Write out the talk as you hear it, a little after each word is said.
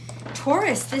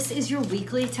Taurus, this is your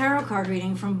weekly tarot card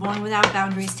reading from Born Without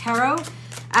Boundaries Tarot,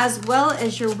 as well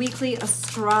as your weekly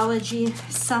astrology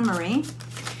summary.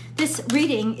 This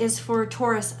reading is for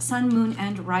Taurus, Sun, Moon,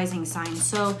 and Rising sign.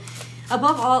 So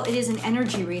above all, it is an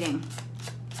energy reading.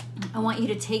 I want you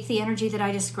to take the energy that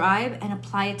I describe and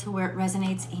apply it to where it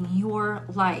resonates in your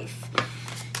life,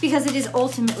 because it is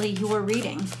ultimately your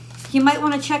reading. You might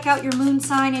want to check out your moon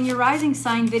sign and your rising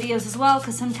sign videos as well,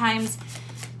 because sometimes,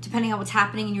 depending on what's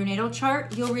happening in your natal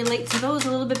chart, you'll relate to those a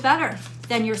little bit better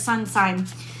than your sun sign.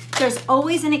 There's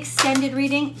always an extended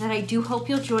reading that I do hope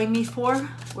you'll join me for,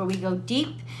 where we go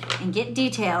deep and get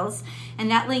details.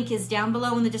 And that link is down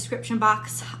below in the description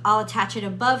box. I'll attach it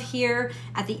above here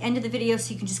at the end of the video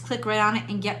so you can just click right on it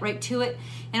and get right to it.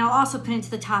 And I'll also pin it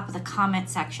to the top of the comment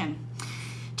section.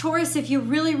 Taurus, if you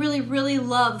really, really, really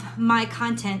love my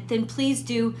content, then please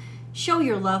do show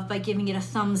your love by giving it a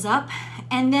thumbs up,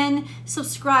 and then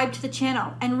subscribe to the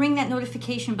channel and ring that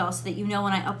notification bell so that you know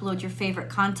when I upload your favorite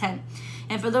content.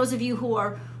 And for those of you who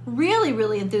are really,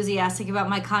 really enthusiastic about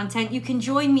my content, you can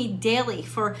join me daily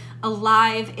for a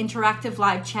live, interactive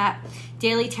live chat,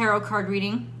 daily tarot card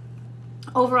reading.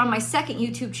 Over on my second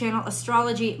YouTube channel,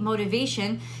 Astrology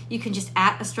Motivation, you can just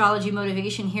 @ Astrology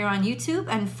Motivation here on YouTube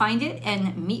and find it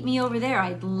and meet me over there.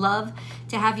 I'd love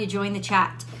to have you join the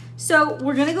chat. So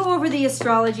we're going to go over the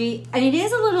astrology, and it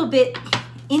is a little bit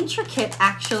intricate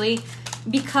actually,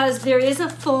 because there is a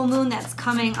full moon that's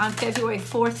coming on February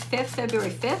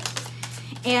 5th,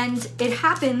 and it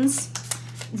happens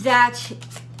that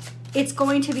it's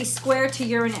going to be square to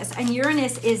Uranus, and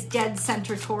Uranus is dead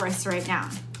center Taurus right now.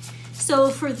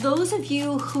 So for those of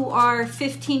you who are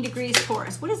 15 degrees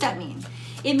Taurus, what does that mean?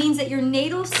 It means that your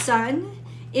natal sun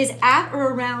is at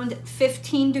or around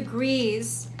 15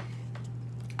 degrees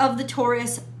of the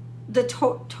Taurus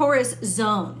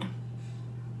zone.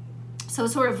 So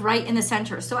sort of right in the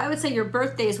center. So I would say your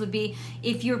birthdays would be,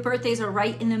 if your birthdays are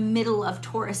right in the middle of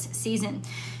Taurus season,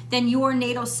 then your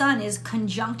natal sun is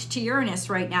conjunct to Uranus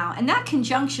right now. And that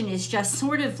conjunction is just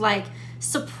sort of like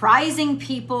surprising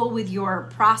people with your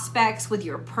prospects, with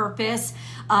your purpose,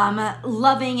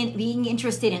 loving and being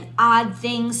interested in odd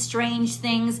things, strange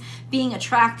things, being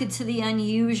attracted to the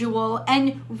unusual,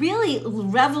 and really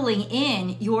reveling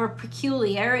in your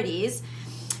peculiarities.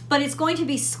 But it's going to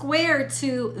be square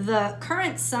to the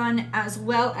current sun as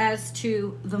well as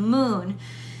to the moon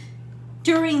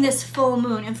during this full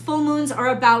moon. And full moons are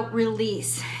about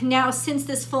release. Now, since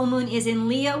this full moon is in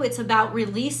Leo, it's about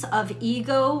release of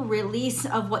ego, release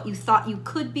of what you thought you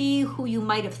could be, who you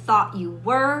might have thought you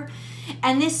were.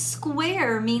 And this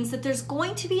square means that there's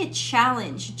going to be a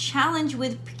challenge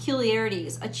with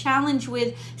peculiarities, a challenge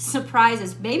with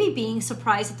surprises, maybe being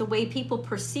surprised at the way people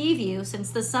perceive you, since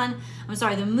the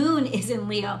moon is in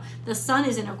Leo, the sun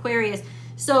is in Aquarius.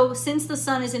 So since the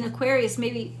sun is in Aquarius,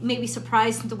 maybe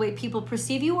surprised at the way people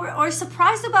perceive you, or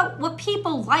surprised about what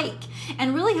people like,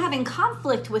 and really having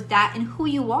conflict with that and who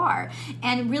you are,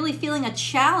 and really feeling a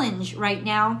challenge right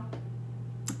now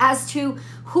as to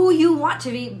who you want to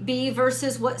be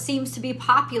versus what seems to be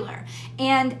popular.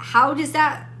 And how does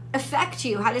that affect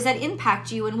you? How does that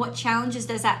impact you? And what challenges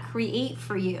does that create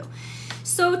for you?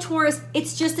 So Taurus,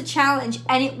 it's just a challenge,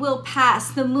 and it will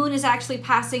pass. The moon is actually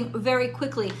passing very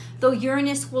quickly, though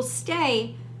Uranus will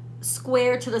stay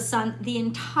square to the sun the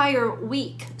entire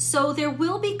week. So there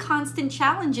will be constant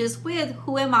challenges with,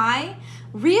 who am I?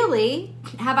 Really,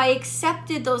 have I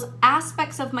accepted those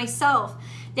aspects of myself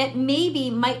that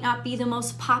maybe might not be the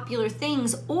most popular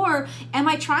things? Or am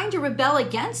I trying to rebel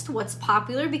against what's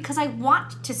popular because I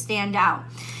want to stand out?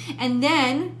 And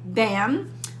then,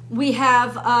 bam, we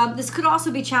have, this could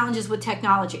also be challenges with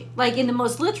technology, like in the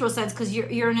most literal sense, because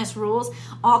Uranus rules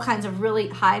all kinds of really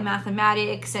high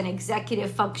mathematics and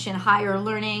executive function, higher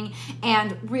learning,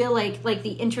 and real like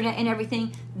the internet and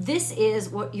everything. This is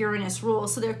what Uranus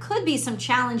rules. So there could be some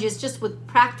challenges just with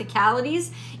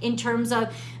practicalities in terms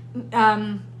of,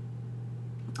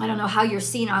 I don't know, how you're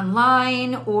seen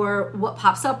online, or what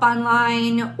pops up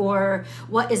online, or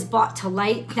what is brought to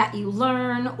light that you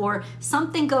learn, or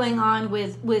something going on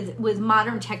with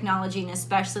modern technology, and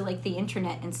especially like the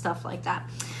internet and stuff like that.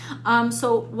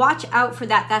 So watch out for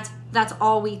that. That's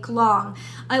all week long.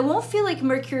 I won't feel like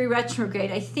Mercury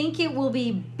retrograde. I think it will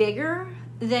be bigger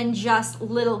than just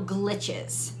little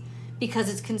glitches because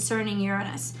it's concerning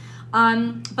Uranus.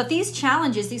 But these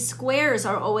challenges, these squares,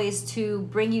 are always to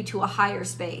bring you to a higher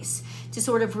space, to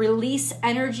sort of release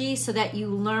energy so that you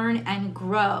learn and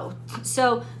grow.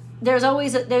 So there's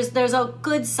always there's a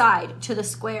good side to the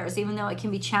squares, even though it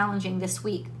can be challenging this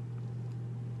week.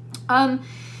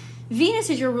 Venus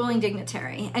is your ruling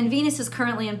dignitary, and Venus is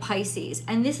currently in Pisces,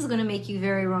 and this is going to make you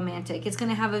very romantic. It's going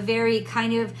to have a very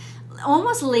kind of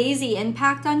almost lazy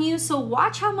impact on you. So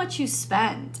watch how much you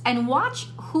spend, and watch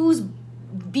whose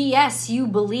BS you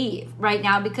believe right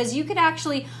now, because you could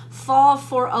actually fall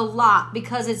for a lot,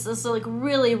 because it's this like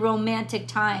really romantic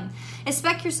time.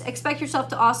 Expect yourself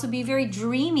to also be very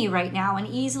dreamy right now and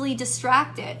easily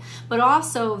distracted, but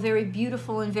also very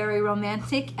beautiful and very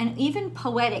romantic and even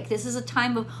poetic. This is a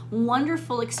time of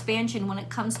wonderful expansion when it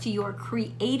comes to your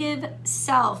creative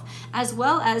self, as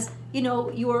well as, you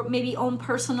know, your maybe own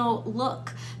personal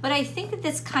look. But I think that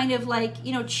that's kind of like,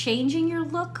 you know, changing your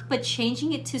look, but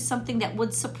changing it to something that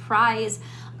would surprise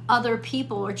other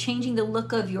people, or changing the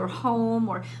look of your home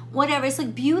or whatever. It's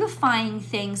like beautifying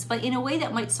things, but in a way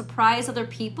that might surprise other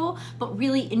people, but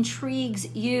really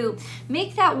intrigues you.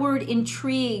 Make that word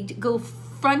intrigued go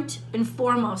front and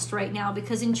foremost right now,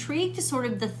 because intrigued is sort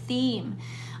of the theme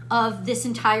of this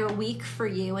entire week for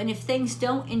you. And if things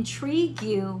don't intrigue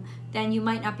you, then you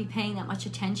might not be paying that much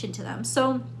attention to them.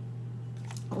 So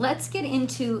let's get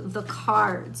into the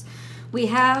cards. We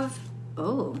have,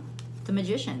 the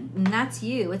Magician, and that's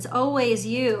you. It's always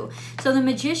you. So the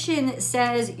Magician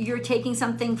says you're taking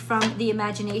something from the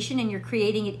imagination and you're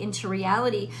creating it into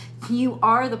reality. You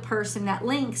are the person that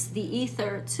links the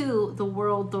ether to the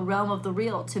world, the realm of the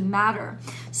real, to matter.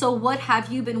 So what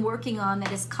have you been working on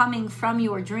that is coming from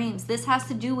your dreams? This has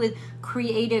to do with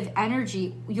creative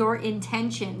energy, your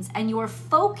intentions, and your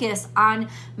focus on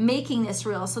making this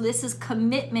real. So this is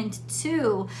commitment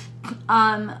to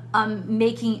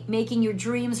making your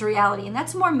dreams reality. And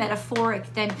that's more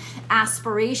metaphoric than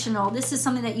aspirational. This is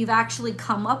something that you've actually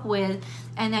come up with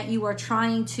and that you are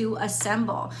trying to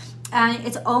assemble. And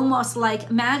it's almost like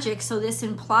magic. So this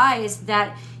implies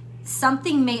that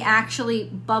something may actually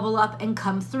bubble up and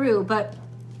come through. But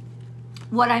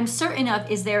what I'm certain of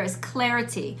is there is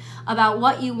clarity about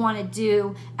what you want to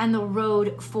do and the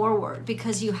road forward,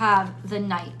 because you have the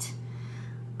Knight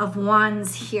of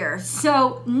Wands here.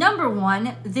 So number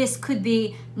one, this could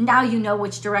be, now you know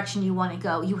which direction you want to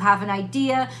go. You have an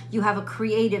idea, you have a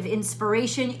creative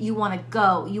inspiration, you want to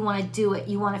go, you want to do it,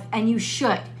 and you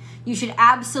should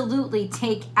absolutely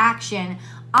take action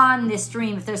on this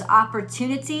dream. If there's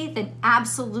opportunity, then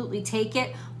absolutely take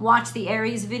it. Watch the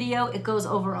Aries video. It goes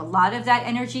over a lot of that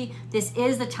energy. This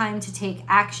is the time to take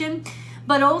action.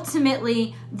 But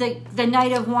ultimately, the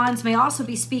Knight of Wands may also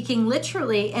be speaking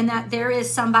literally, in that there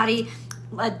is somebody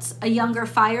that's a younger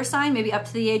fire sign, maybe up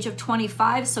to the age of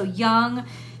 25, so young,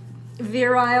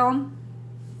 virile,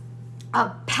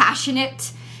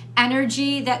 passionate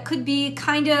energy that could be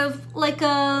kind of like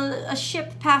a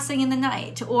ship passing in the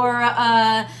night, or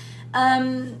an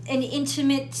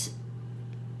intimate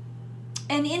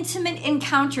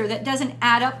encounter that doesn't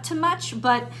add up to much,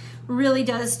 but really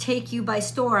does take you by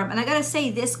storm. And I gotta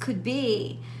say, this could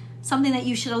be something that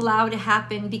you should allow to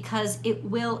happen, because it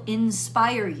will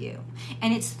inspire you.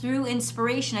 And it's through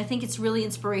inspiration. I think it's really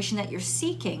inspiration that you're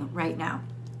seeking right now.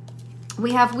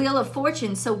 We have Wheel of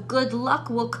Fortune, so good luck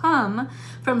will come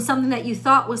from something that you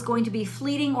thought was going to be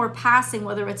fleeting or passing,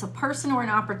 whether it's a person or an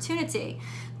opportunity.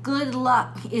 Good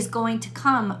luck is going to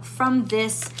come from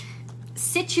this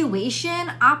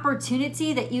situation,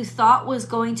 opportunity that you thought was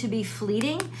going to be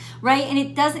fleeting, right? And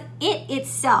it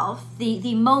itself,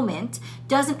 the moment,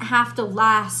 doesn't have to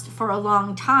last for a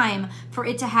long time for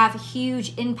it to have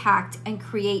huge impact and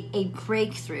create a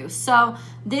breakthrough. So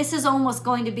this is almost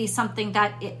going to be something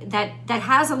that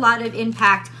has a lot of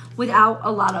impact without a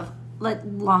lot of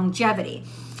longevity.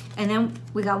 And then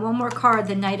we got one more card,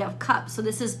 the Knight of Cups. So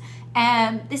this is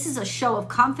a show of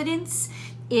confidence.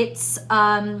 It's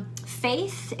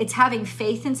faith. It's having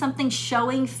faith in something,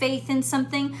 showing faith in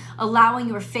something, allowing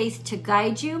your faith to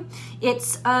guide you.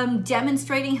 It's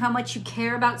demonstrating how much you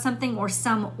care about something or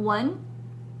someone.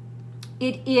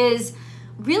 It is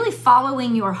really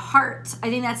following your heart. I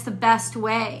think that's the best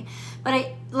way. But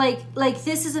I like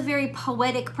this is a very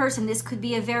poetic person. This could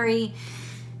be a very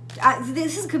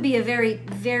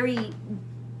very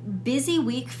busy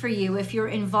week for you if you're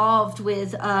involved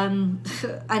with a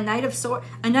Knight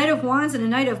of Wands and a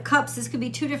Knight of Cups. This could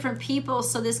be two different people,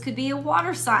 so this could be a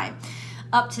water sign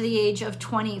up to the age of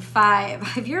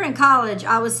 25. If you're in college,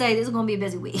 I would say this is going to be a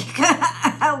busy week.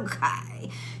 Okay,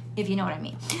 if you know what I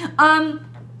mean.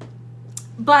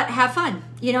 But have fun.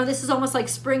 You know, this is almost like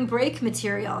spring break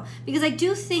material, because I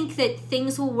do think that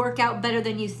things will work out better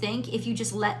than you think if you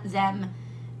just let them.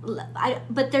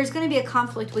 But there's going to be a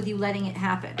conflict with you letting it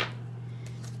happen.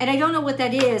 And I don't know what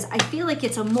that is. I feel like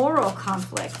it's a moral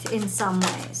conflict in some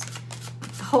ways,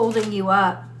 holding you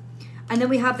up. And then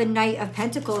we have the Knight of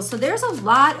Pentacles. So there's a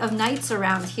lot of knights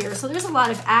around here. So there's a lot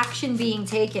of action being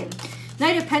taken.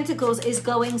 Knight of Pentacles is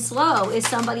going slow, is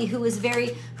somebody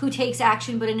who takes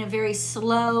action, but in a very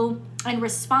slow and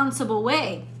responsible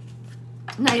way.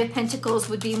 Knight of Pentacles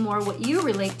would be more what you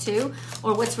relate to,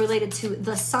 or what's related to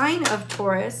the sign of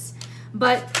Taurus.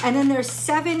 And then there's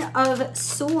Seven of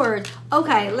Swords.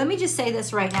 Okay, let me just say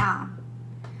this right now.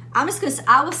 I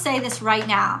will say this right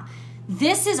now.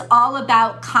 This is all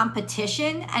about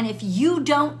competition, and if you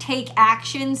don't take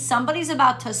action, somebody's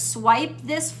about to swipe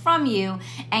this from you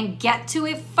and get to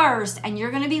it first, and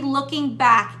you're going to be looking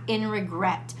back in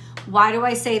regret. Why do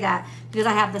I say that? Because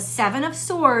I have the Seven of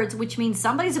Swords, which means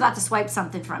somebody's about to swipe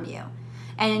something from you.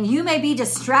 And you may be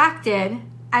distracted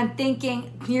and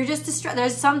thinking you're just distracted.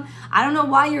 I don't know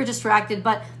why you're distracted,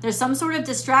 but there's some sort of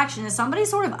distraction. Is somebody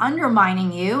sort of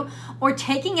undermining you or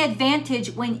taking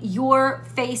advantage when your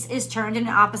face is turned in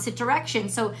an opposite direction?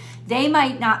 So they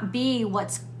might not be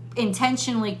what's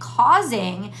intentionally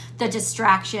causing the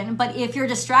distraction, but if you're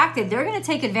distracted, they're going to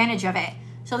take advantage of it.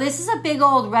 So this is a big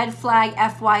old red flag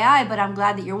FYI, but I'm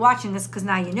glad that you're watching this because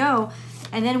now you know.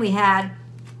 And then we had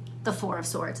the Four of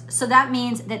Swords. So that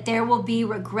means that there will be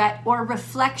regret or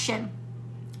reflection,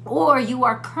 or you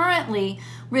are currently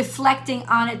reflecting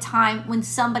on a time when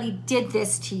somebody did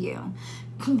this to you,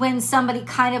 when somebody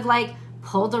kind of like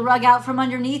pulled the rug out from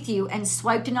underneath you and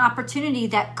swiped an opportunity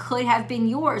that could have been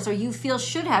yours or you feel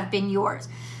should have been yours.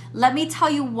 Let me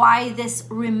tell you why this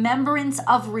remembrance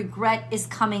of regret is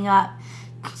coming up.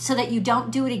 So that you don't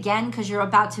do it again, because you're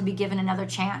about to be given another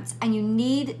chance. And you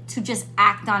need to just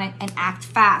act on it and act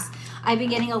fast. I've been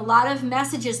getting a lot of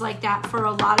messages like that for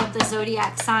a lot of the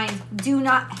zodiac signs. Do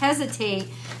not hesitate,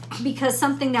 because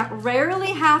something that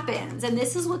rarely happens, and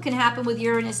this is what can happen with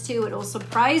Uranus too, it'll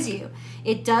surprise you.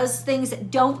 It does things that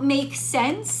don't make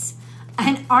sense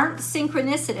and aren't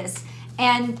synchronicitous,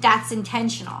 and that's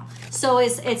intentional. So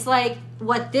it's like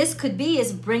what this could be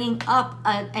is bringing up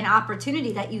an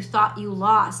opportunity that you thought you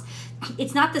lost.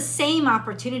 It's not the same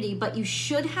opportunity, but you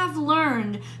should have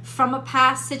learned from a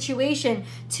past situation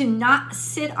to not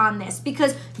sit on this,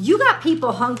 because you got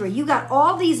people hungry. You got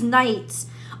all these knights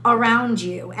around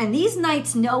you, and these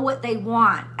knights know what they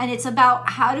want, and it's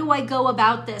about, how do I go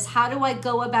about this? How do I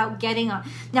go about getting on?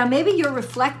 Now maybe you're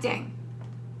reflecting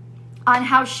on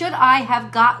how should I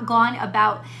have gone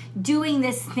about doing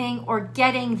this thing or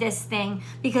getting this thing,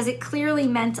 because it clearly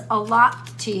meant a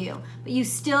lot to you, but you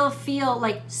still feel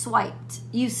like swiped.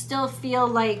 You still feel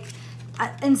like,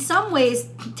 in some ways,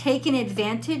 taken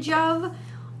advantage of.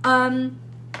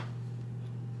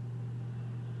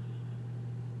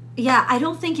 Yeah, I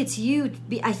don't think it's you.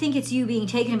 I think it's you being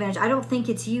taken advantage. I don't think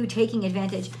it's you taking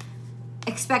advantage.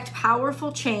 Expect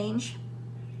powerful change.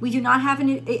 We do not have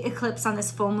an eclipse on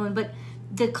this full moon, but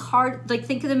the card, like,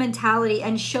 think of the mentality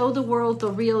and show the world the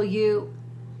real you.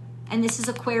 And this is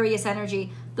Aquarius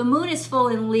energy. The moon is full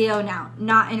in Leo now,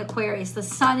 not in Aquarius. The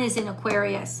sun is in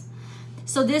Aquarius.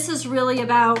 So this is really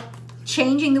about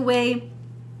changing the way.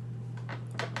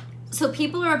 So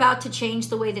people are about to change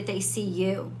the way that they see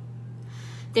you.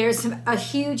 There's a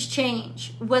huge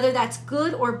change. Whether that's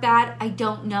good or bad, I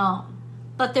don't know.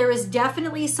 But there is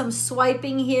definitely some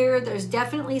swiping here. There's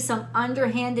definitely some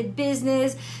underhanded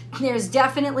business. There's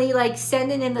definitely like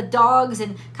sending in the dogs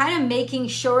and kind of making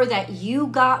sure that you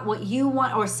got what you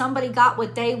want, or somebody got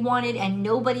what they wanted and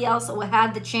nobody else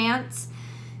had the chance.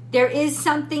 There is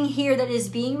something here that is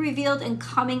being revealed and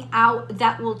coming out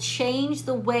that will change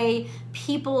the way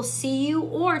people see you,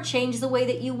 or change the way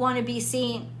that you want to be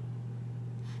seen.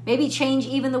 Maybe change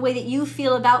even the way that you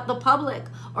feel about the public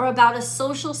or about a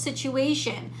social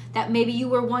situation that maybe you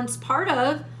were once part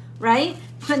of, right?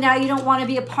 But now you don't want to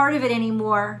be a part of it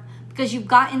anymore because you've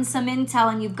gotten some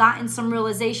intel and you've gotten some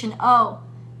realization, oh,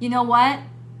 you know what?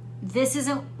 This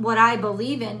isn't what I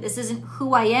believe in. This isn't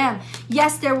who I am.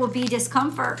 Yes, there will be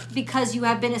discomfort because you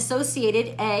have been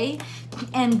associated, A,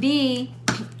 and B,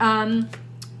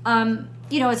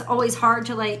 it's always hard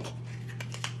to like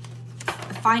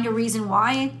find a reason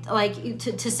why, like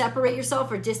to separate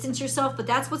yourself or distance yourself, but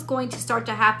that's what's going to start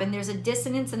to happen. There's a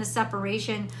dissonance and a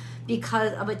separation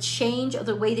because of a change of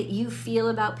the way that you feel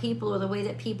about people, or the way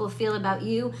that people feel about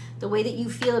you, the way that you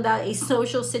feel about a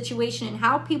social situation and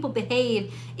how people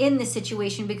behave in the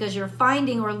situation, because you're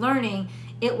finding or learning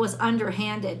it was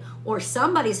underhanded, or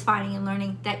somebody's finding and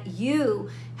learning that you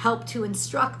helped to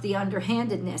instruct the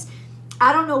underhandedness.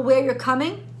 I don't know where you're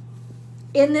coming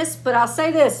in this, but I'll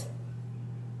say this.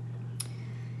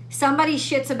 Somebody's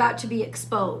shit's about to be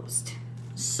exposed.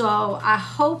 So I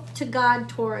hope to God,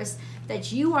 Taurus,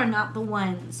 that you are not the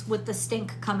ones with the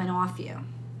stink coming off you.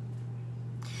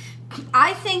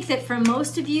 I think that for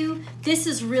most of you, this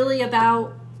is really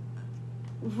about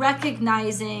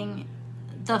recognizing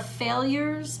the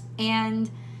failures and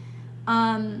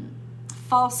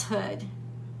falsehood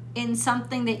in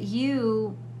something that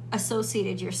you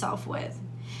associated yourself with.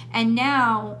 And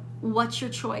now, what's your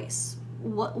choice?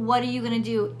 What are you going to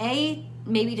do?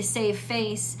 Maybe to save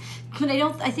face, but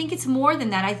I think it's more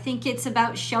than that. I think it's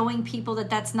about showing people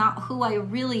that that's not who I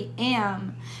really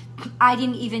am. I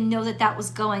didn't even know that that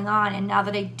was going on, and now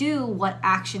that I do, what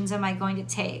actions am I going to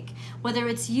take? Whether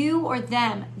it's you or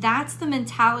them, that's the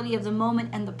mentality of the moment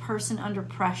and the person under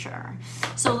pressure.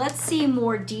 So let's see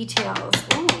more details.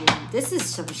 Ooh, this is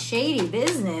some shady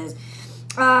business.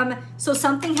 So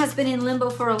something has been in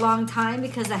limbo for a long time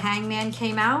because the Hangman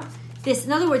came out.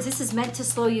 In other words, this is meant to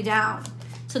slow you down.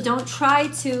 So don't try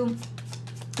to,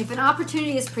 if an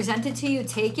opportunity is presented to you,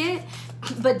 take it,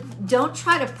 but don't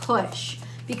try to push,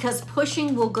 because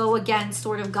pushing will go against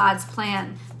sort of God's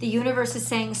plan. The universe is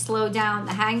saying slow down.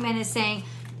 The Hangman is saying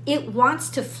it wants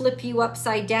to flip you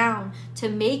upside down to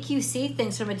make you see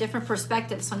things from a different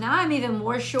perspective. So now I'm even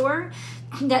more sure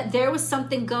that there was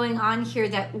something going on here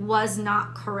that was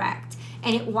not correct.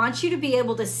 And it wants you to be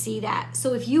able to see that.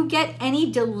 So if you get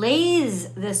any delays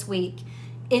this week,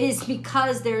 it is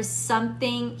because there's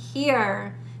something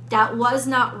here that was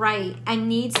not right and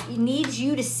needs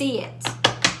you to see it.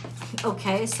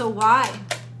 Okay, so why?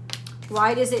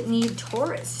 Why does it need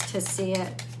Taurus to see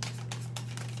it?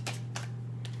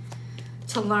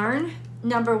 To learn,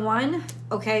 number one.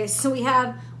 Okay, so we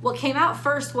have what came out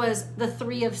first was the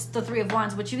three of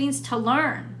wands, which means to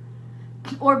learn.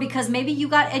 Or because maybe you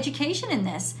got education in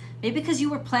this. Maybe because you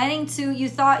were planning to, you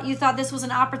thought this was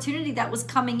an opportunity that was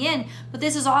coming in, but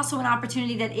this is also an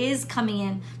opportunity that is coming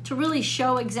in to really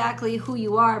show exactly who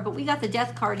you are. But we got the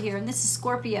Death card here, and this is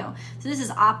Scorpio. So this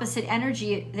is opposite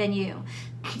energy than you.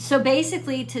 So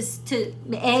basically to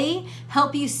A,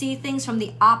 help you see things from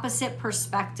the opposite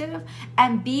perspective,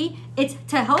 and B, it's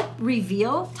to help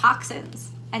reveal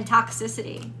toxins and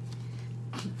toxicity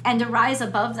and to rise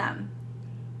above them.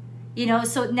 You know,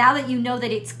 so now that you know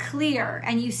that it's clear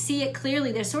and you see it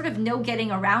clearly, there's sort of no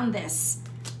getting around this.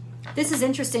 This is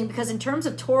interesting because in terms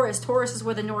of Taurus is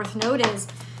where the North Node is.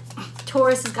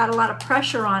 Taurus has got a lot of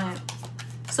pressure on it.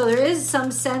 So there is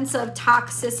some sense of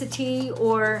toxicity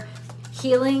or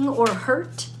healing or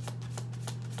hurt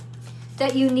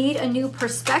that you need a new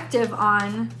perspective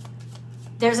on.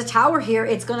 There's a Tower here.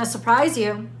 It's going to surprise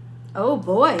you. Oh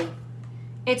boy.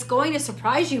 It's going to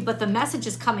surprise you, but the message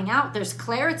is coming out. There's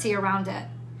clarity around it.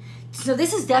 So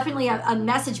this is definitely a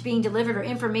message being delivered or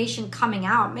information coming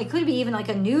out. It could be even like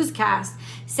a newscast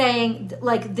saying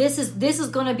like this is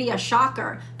going to be a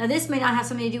shocker. Now this may not have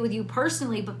something to do with you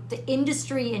personally, but the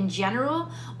industry in general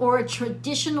or a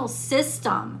traditional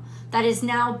system that is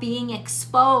now being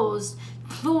exposed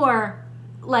for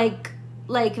like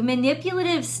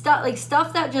manipulative stuff, like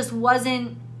stuff that just was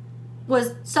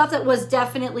stuff that was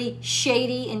definitely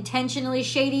shady, intentionally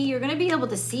shady. You're going to be able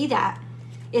to see that.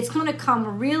 It's going to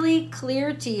come really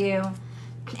clear to you.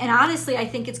 And honestly, I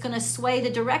think it's going to sway the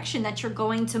direction that you're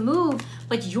going to move,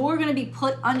 but you're going to be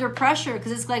put under pressure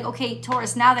because it's like, okay,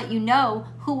 Taurus, now that you know,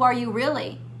 who are you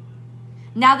really?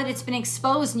 Now that it's been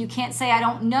exposed and you can't say, I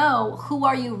don't know, who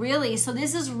are you really? So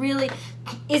this is really,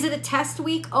 is it a test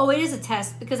week? Oh, it is a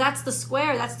test because that's the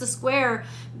square. That's the square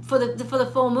for the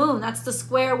full moon. That's the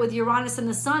square with Uranus and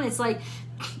the sun. It's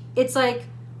like,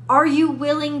 are you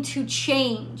willing to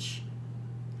change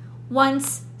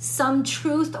once some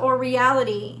truth or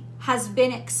reality has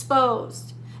been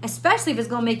exposed? Especially if it's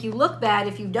going to make you look bad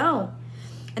if you don't.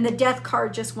 And the Death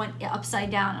card just went upside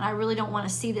down. And I really don't want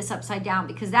to see this upside down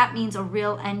because that means a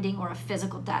real ending or a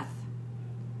physical death.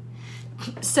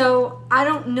 So I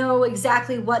don't know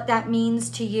exactly what that means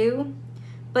to you,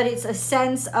 but it's a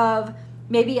sense of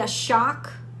maybe a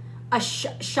shock,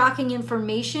 shocking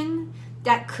information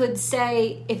that could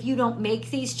say, if you don't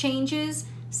make these changes,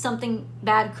 something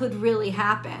bad could really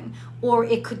happen. Or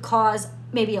it could cause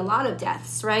maybe a lot of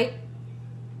deaths, right?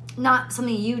 Not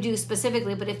something you do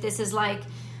specifically, but if this is like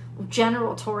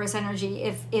general Taurus energy,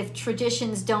 if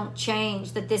traditions don't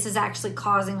change, that this is actually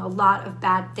causing a lot of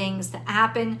bad things to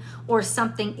happen, or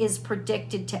something is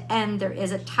predicted to end. There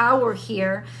is a Tower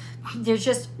here. There's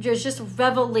just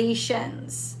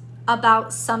revelations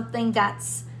about something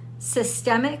that's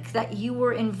systemic that you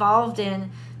were involved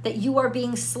in, that you are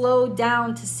being slowed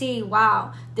down to see,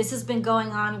 wow, this has been going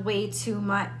on way too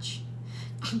much.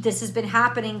 This has been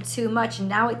happening too much, and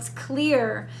now it's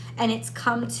clear and it's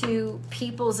come to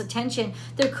people's attention.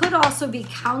 There could also be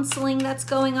counseling that's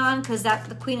going on, because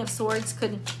the Queen of Swords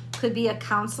could be a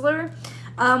counselor.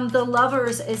 The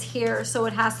Lovers is here, so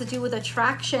it has to do with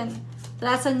attraction.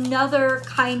 That's another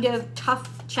kind of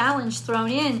tough challenge thrown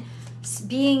in.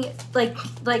 Being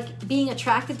being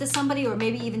attracted to somebody, or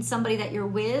maybe even somebody that you're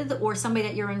with, or somebody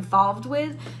that you're involved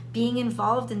with, being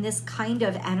involved in this kind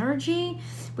of energy.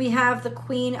 We have the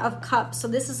Queen of Cups. So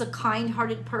this is a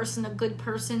kind-hearted person, a good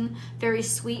person, very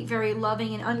sweet, very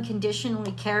loving, and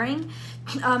unconditionally caring.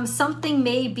 Something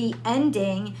may be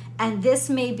ending, and this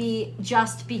may be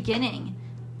just beginning.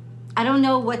 I don't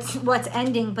know what's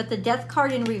ending, but the Death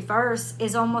card in reverse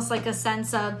is almost like a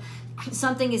sense of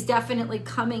something is definitely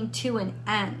coming to an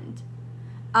end.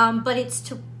 But it's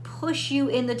to push you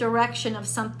in the direction of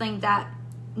something that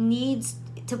needs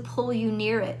to pull you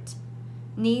near it,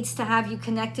 needs to have you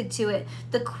connected to it.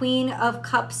 The Queen of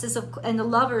Cups and the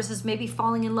Lovers is maybe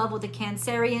falling in love with a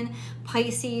Cancerian,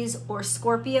 Pisces, or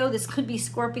Scorpio. This could be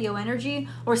Scorpio energy,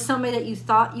 or somebody that you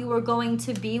thought you were going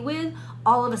to be with.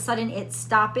 All of a sudden it's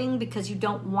stopping because you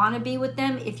don't want to be with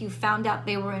them. If you found out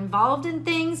they were involved in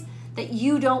things that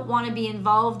you don't want to be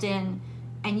involved in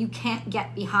and you can't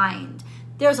get behind.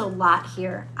 There's a lot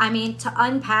here. I mean, to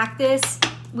unpack this,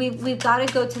 we've got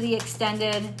to go to the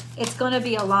extended. It's going to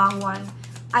be a long one.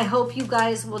 I hope you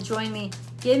guys will join me.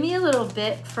 Give me a little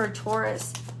bit for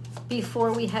Taurus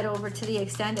before we head over to the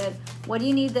extended. What do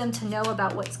you need them to know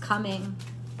about what's coming?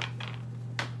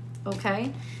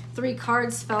 Okay, 3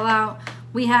 cards fell out.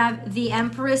 We have the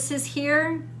Empress is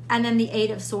here, and then the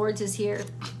 8 of Swords is here.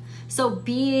 So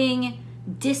being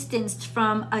distanced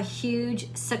from a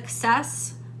huge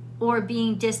success, or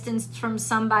being distanced from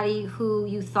somebody who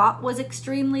you thought was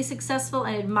extremely successful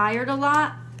and admired a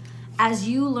lot, as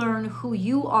you learn who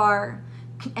you are,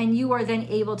 and you are then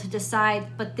able to decide,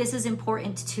 but this is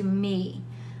important to me.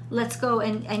 Let's go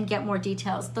and get more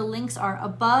details. The links are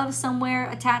above somewhere,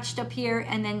 attached up here,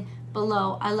 and then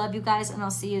below. I love you guys, and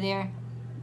I'll see you there.